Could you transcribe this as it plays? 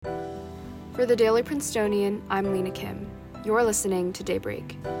For the Daily Princetonian, I'm Lena Kim. You're listening to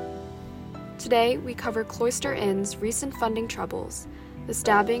Daybreak. Today, we cover Cloister Inn's recent funding troubles, the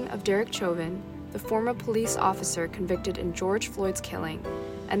stabbing of Derek Chauvin, the former police officer convicted in George Floyd's killing,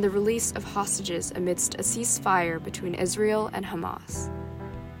 and the release of hostages amidst a ceasefire between Israel and Hamas.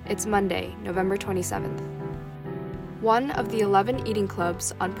 It's Monday, November 27th. One of the 11 eating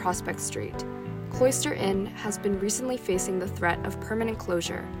clubs on Prospect Street, Cloister Inn has been recently facing the threat of permanent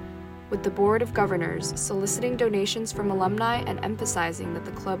closure, with the Board of Governors soliciting donations from alumni and emphasizing that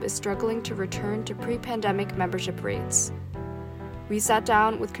the club is struggling to return to pre-pandemic membership rates. We sat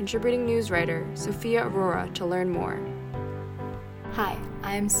down with contributing news writer Sofia Arora to learn more. Hi,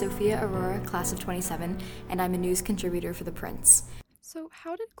 I'm Sofia Arora, class of 27, and I'm a news contributor for The Prince. So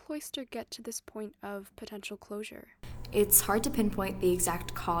how did Cloister get to this point of potential closure? It's hard to pinpoint the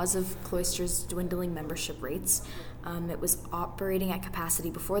exact cause of Cloister's dwindling membership rates. It was operating at capacity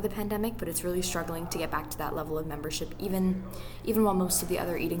before the pandemic, but it's really struggling to get back to that level of membership, even while most of the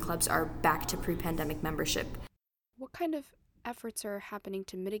other eating clubs are back to pre-pandemic membership. What kind of efforts are happening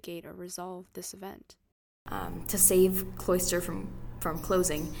to mitigate or resolve this event? To save Cloister from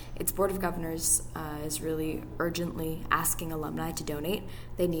closing, its Board of Governors is really urgently asking alumni to donate.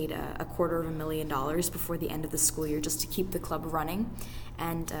 They need $250,000 before the end of the school year just to keep the club running.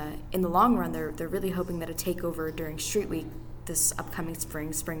 And in the long run, they're really hoping that a takeover during Street Week this upcoming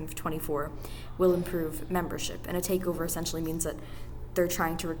spring of 24, will improve membership. And a takeover essentially means that they're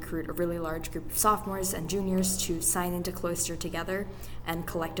trying to recruit a really large group of sophomores and juniors to sign into Cloister together and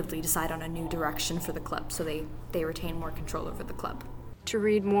collectively decide on a new direction for the club so they retain more control over the club. To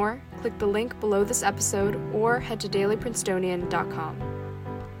read more, click the link below this episode or head to dailyprincetonian.com.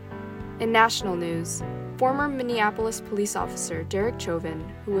 In national news, former Minneapolis police officer Derek Chauvin,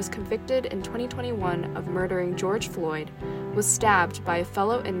 who was convicted in 2021 of murdering George Floyd, was stabbed by a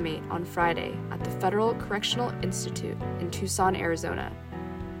fellow inmate on Friday at the Federal Correctional Institute in Tucson, Arizona.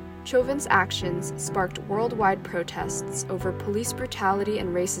 Chauvin's actions sparked worldwide protests over police brutality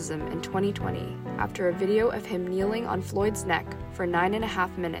and racism in 2020 after a video of him kneeling on Floyd's neck for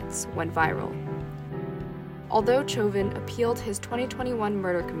 9.5 minutes went viral. Although Chauvin appealed his 2021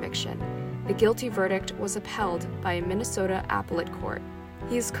 murder conviction, the guilty verdict was upheld by a Minnesota appellate court.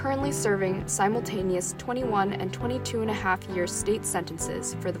 He is currently serving simultaneous 21 and 22.5-year state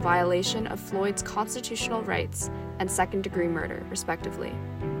sentences for the violation of Floyd's constitutional rights and second-degree murder, respectively.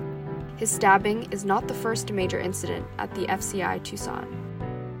 His stabbing is not the first major incident at the FCI Tucson.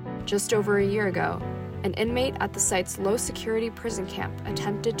 Just over a year ago, an inmate at the site's low-security prison camp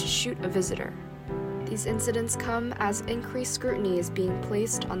attempted to shoot a visitor. These incidents come as increased scrutiny is being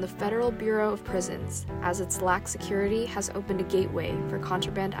placed on the Federal Bureau of Prisons, as its lax security has opened a gateway for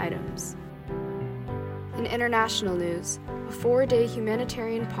contraband items. In international news, a 4-day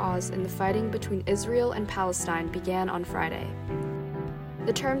humanitarian pause in the fighting between Israel and Palestine began on Friday.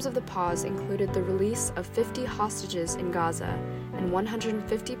 The terms of the pause included the release of 50 hostages in Gaza and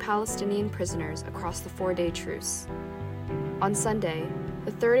 150 Palestinian prisoners across the 4-day truce. On Sunday,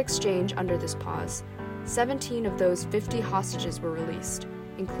 the third exchange under this pause, 17 of those 50 hostages were released,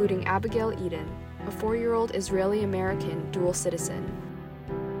 including Abigail Eden, a 4-year-old Israeli-American dual citizen.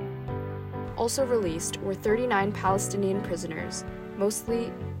 Also released were 39 Palestinian prisoners,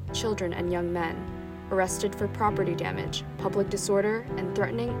 mostly children and young men, arrested for property damage, public disorder, and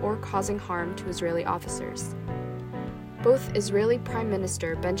threatening or causing harm to Israeli officers. Both Israeli Prime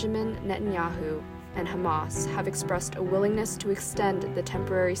Minister Benjamin Netanyahu and Hamas have expressed a willingness to extend the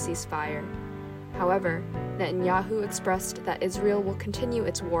temporary ceasefire. However, Netanyahu expressed that Israel will continue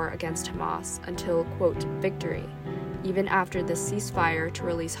its war against Hamas until, quote, victory, even after the ceasefire to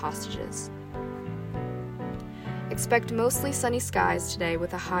release hostages. Expect mostly sunny skies today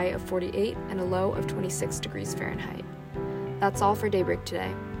with a high of 48 and a low of 26 degrees Fahrenheit. That's all for Daybreak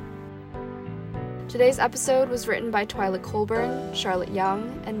today. Today's episode was written by Twyla Colburn, Charlotte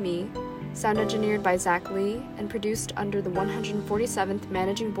Young, and me, sound engineered by Zach Lee, and produced under the 147th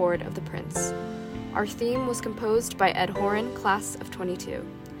Managing Board of The Prince. Our theme was composed by Ed Horan, class of 22.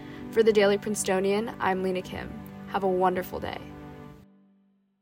 For the Daily Princetonian, I'm Lena Kim. Have a wonderful day.